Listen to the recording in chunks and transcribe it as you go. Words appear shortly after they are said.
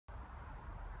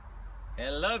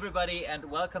Hello everybody and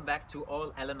welcome back to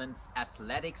All Elements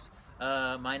Athletics.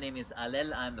 My name is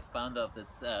ALELA, I'm the founder of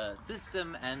this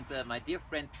system, and my dear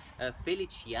friend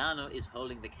Feliciano is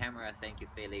holding the camera. Thank you,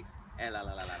 Felix.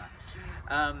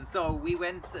 So we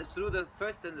went through the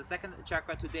first and the second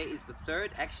chakra. Today is the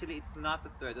third. Actually, it's not the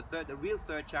third. The real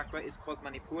third chakra is called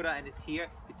Manipura and is here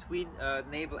between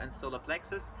navel and solar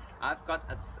plexus. I've got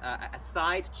a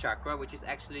side chakra which is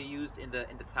actually used in the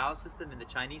Tao system, in the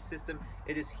Chinese system.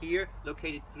 It is here,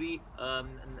 located 3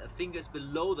 fingers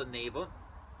below the navel,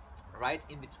 right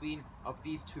in between of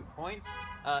these 2 points.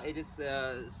 It is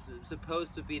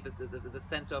supposed to be the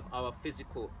center of our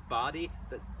physical body.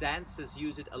 The dancers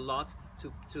use it a lot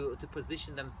to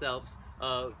position themselves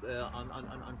on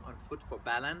foot for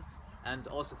balance, and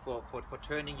also for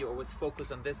turning. You always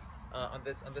focus on this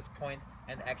point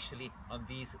and actually on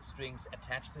these strings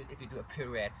attached to it if you do a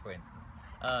pirouette, for instance.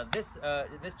 This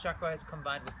chakra is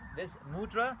combined with this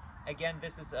mudra. Again,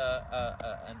 this is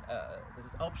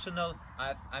optional.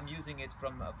 I'm using it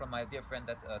from my dear friend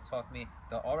that taught me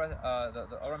the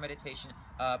aura meditation.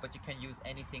 But you can use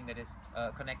anything that is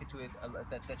connected to it.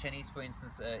 The Chinese, for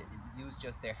instance, use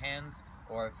just their hands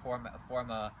or form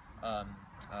an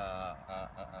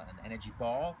energy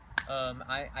ball.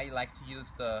 I like to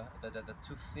use the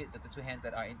two hands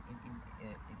that are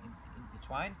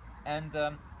intertwined. And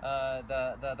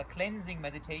the cleansing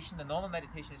meditation, the normal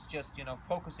meditation is just, you know,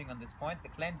 focusing on this point. The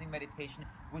cleansing meditation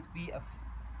would be a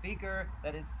figure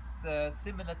that is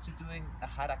similar to doing a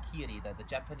harakiri, the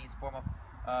Japanese form of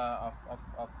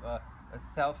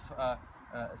self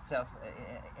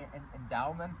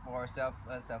endowment or self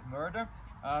murder.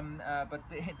 But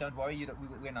don't worry,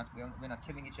 we're not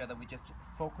killing each other. We're just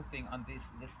focusing on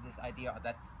this idea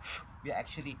that we're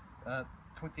actually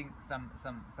putting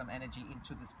some energy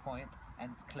into this point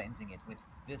and cleansing it with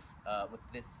this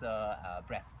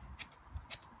breath.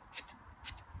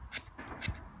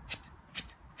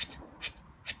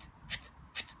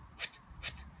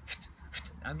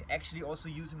 I'm actually also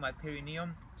using my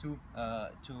perineum to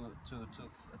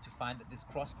find this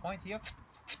cross point here.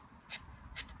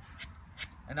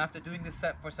 And after doing this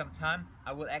set for some time,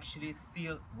 I will actually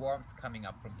feel warmth coming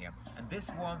up from here. And this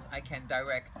warmth I can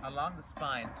direct along the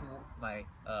spine to my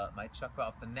my chakra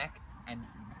of the neck and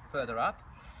further up.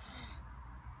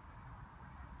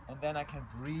 And then I can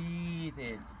breathe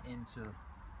it into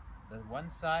the one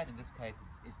side. In this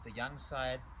case, it's the yang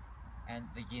side and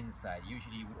the yin side.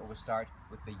 Usually you would always start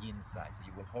with the yin side. So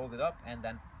you will hold it up and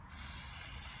then...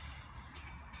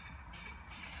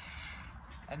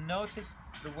 And notice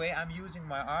the way I'm using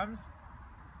my arms.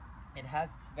 It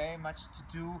has very much to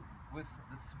do with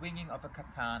the swinging of a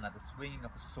katana, the swinging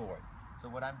of a sword. So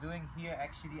what I'm doing here,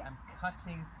 actually, I'm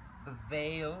cutting the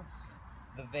veils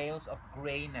of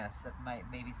grayness that might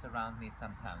maybe surround me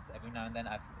sometimes. Every now and then,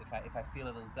 if I feel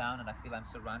a little down and I feel I'm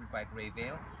surrounded by a gray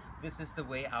veil, this is the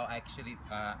way I actually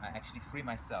free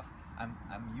myself. I'm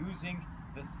using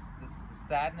this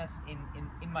sadness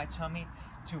in my tummy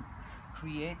to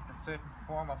create a certain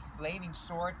form of flaming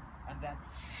sword, and then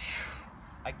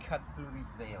I cut through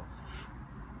these veils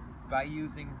by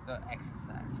using the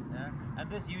exercise. Yeah? And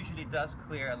this usually does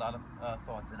clear a lot of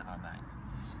thoughts in our minds.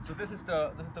 So this is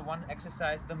the one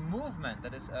exercise. The movement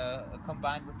that is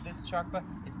combined with this chakra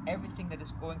is everything that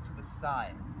is going to the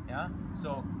side. Yeah.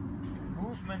 So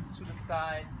movements to the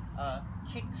side,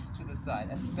 kicks to the side,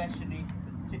 especially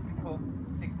the typical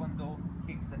Taekwondo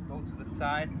kicks that go to the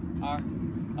side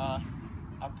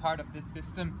are part of this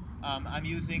system. I'm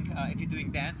using, if you're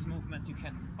doing dance movements, you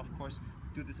can of course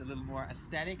do this a little more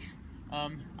aesthetic.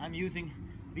 I'm using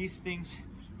these things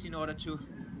in order to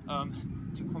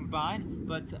combine,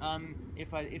 but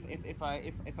if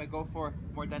I go for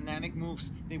more dynamic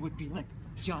moves, they would be like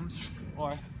jumps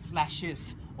or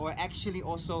slashes, or actually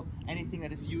also anything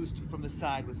that is used from the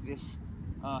side with this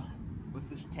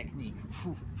technique.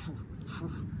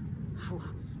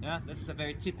 Yeah, this is a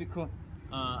very typical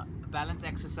balance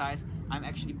exercise. I'm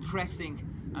actually pressing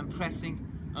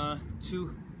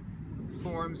 2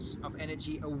 forms of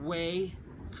energy away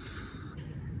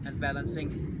and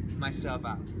balancing myself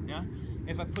out. Yeah.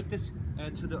 If I put this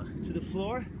to the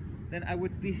floor, then I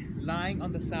would be lying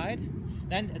on the side.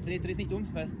 Nein, dreh es nicht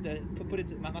weil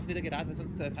mach's wieder gerade, weil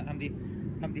sonst haben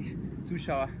die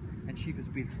Zuschauer ein schiefes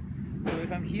Bild. So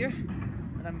if I'm here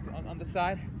and I'm on the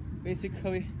side,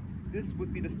 basically this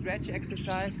would be the stretch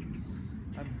exercise.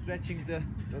 I'm stretching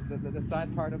the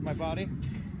side part of my body,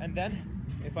 and then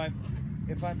if I'm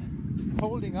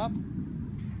holding up,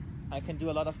 I can do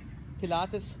a lot of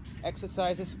Pilates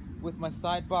exercises with my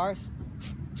side bars,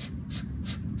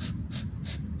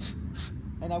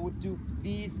 and I would do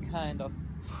these kind of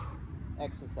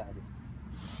exercises.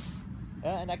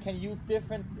 and I can use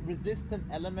different resistant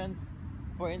elements.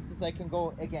 For instance, I can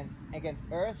go against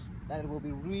earth, then it will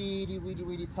be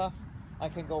really tough. I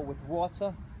can go with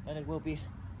water, and it will be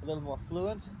a little more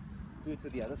fluent. Do it to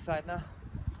the other side now.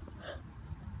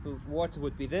 So water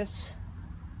would be this.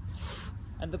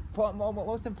 And the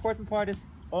most important part is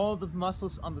all the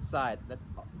muscles on the side, that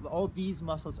all these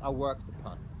muscles are worked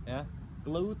upon. Yeah,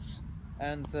 glutes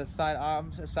and side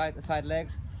arms, side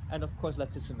legs, and of course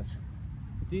latissimus.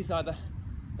 These are the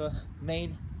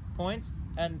main points.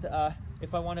 And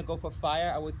if I want to go for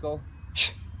fire, I would go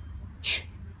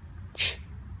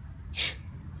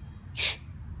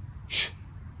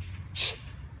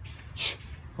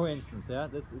for instance. Yeah,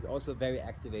 this is also very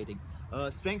activating.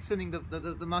 Strengthening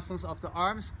the muscles of the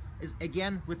arms is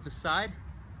again with the side.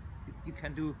 You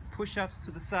can do push-ups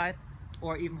to the side,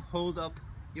 or even hold up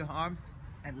your arms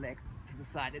and leg to the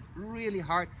side. It's really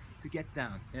hard to get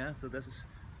down. Yeah, so this is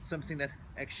something that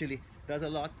actually does a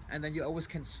lot. And then you always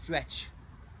can stretch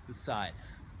the side.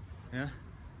 Yeah,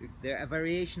 there are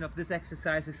variation of this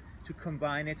exercises to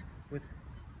combine it with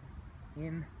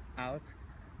in, out,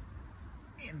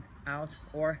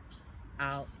 or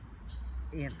out,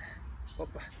 in,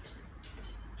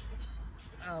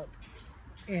 out,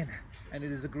 in. And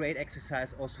it is a great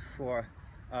exercise also for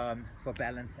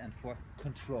balance and for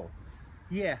control.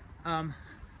 Yeah,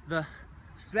 the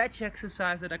stretch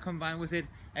exercise that I combine with it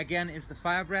again is the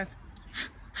fire breath.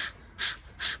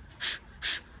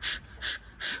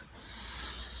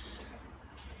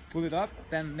 Pull it up,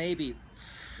 then maybe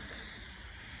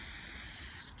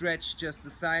stretch just the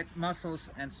side muscles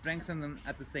and strengthen them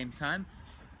at the same time.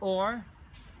 Or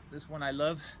this one I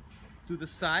love, do the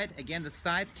side, again the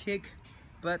side kick,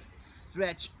 but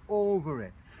stretch over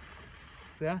it.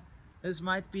 Yeah, this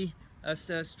might be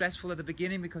stressful at the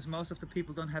beginning because most of the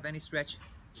people don't have any stretch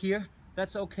here.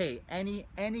 That's okay. Any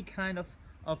kind of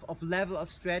level of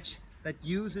stretch that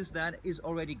uses that is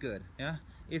already good. Yeah,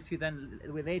 if you then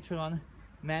later on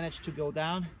manage to go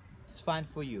down, it's fine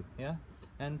for you. Yeah,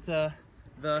 and the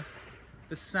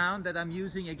sound that I'm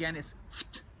using again is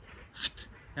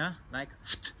yeah, like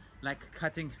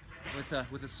cutting with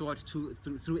a sword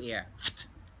through air.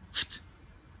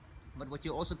 But what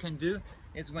you also can do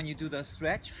is when you do the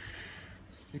stretch,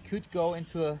 you could go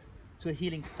into a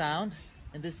healing sound.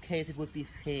 In this case, it would be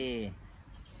fe.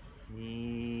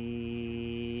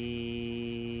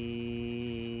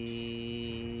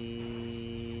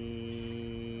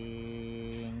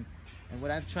 And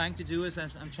what I'm trying to do is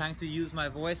I'm trying to use my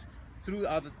voice through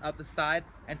out the side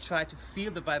and try to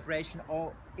feel the vibration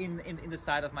all in the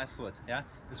side of my foot. Yeah,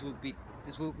 this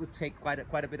will take quite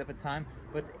a bit of a time,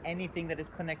 but anything that is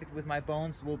connected with my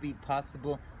bones will be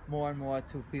possible more and more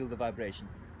to feel the vibration.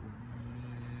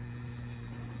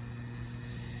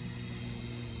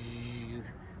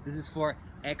 This is for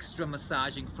extra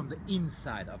massaging from the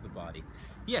inside of the body.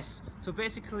 Yes, so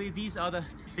basically these are the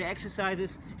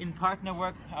exercises in partner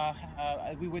work.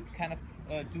 We would kind of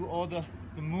do all the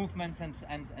movements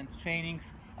and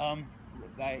trainings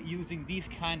by using these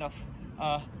kind of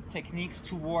techniques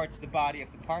towards the body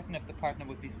of the partner. If the partner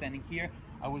would be standing here,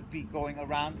 I would be going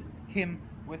around him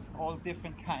with all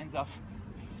different kinds of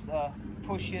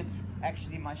pushes.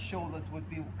 Actually, my shoulders would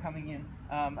be coming in.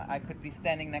 I could be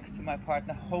standing next to my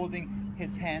partner, holding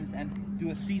his hands and do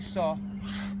a seesaw,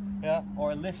 yeah,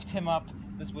 or lift him up.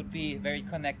 This would be very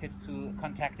connected to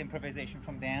contact improvisation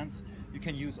from dance. You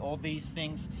can use all these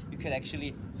things. You could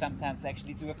actually sometimes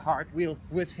do a cartwheel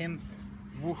with him.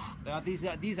 These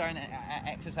are an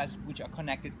exercise which are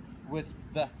connected with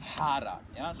the Hara.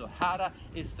 Yeah, so Hara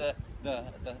is the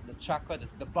chakra.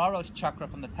 This is the borrowed chakra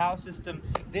from the Tao system.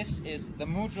 This is the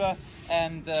mudra,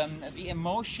 and the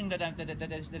emotion that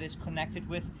is connected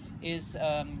with is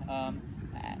a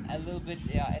little bit.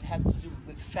 Yeah, it has to do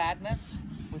with sadness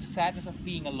of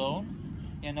being alone.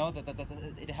 You know,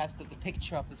 it has the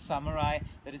picture of the samurai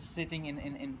that is sitting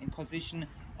in position,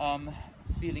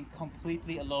 feeling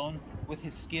completely alone with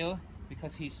his skill,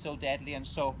 because he's so deadly and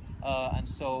so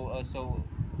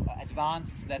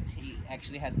advanced that he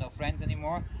actually has no friends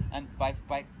anymore. And by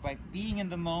being in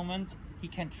the moment, he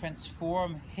can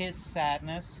transform his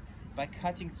sadness by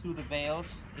cutting through the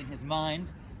veils in his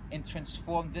mind and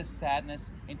transform this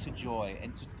sadness into joy,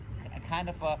 into a kind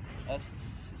of a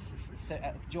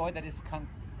joy that is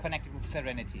connected with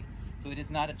serenity. So it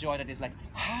is not a joy that is like,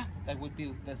 ha, that would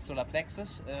be the solar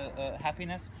plexus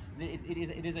happiness.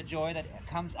 It is a joy that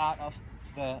comes out of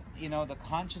the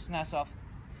consciousness of,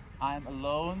 I am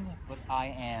alone, but I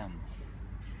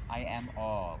am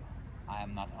all. I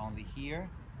am not only here,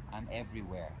 I'm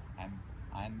everywhere.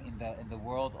 I'm in the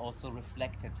world also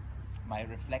reflected. my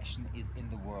reflection is in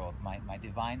the world. My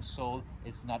divine soul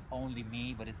is not only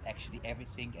me, but it's actually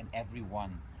everything and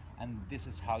everyone. And this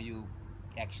is how you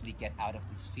actually get out of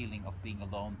this feeling of being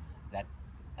alone, that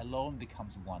alone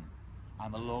becomes one.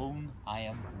 I'm alone, I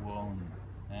am one.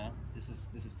 Yeah? This is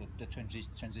the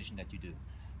transition that you do.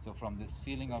 So from this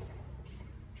feeling of,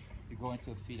 you go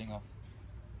into a feeling of,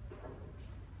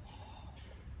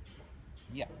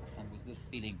 yeah, and with this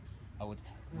feeling, I would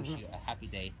wish you a happy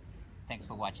day. Thanks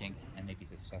for watching, and maybe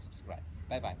subscribe.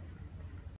 Bye bye.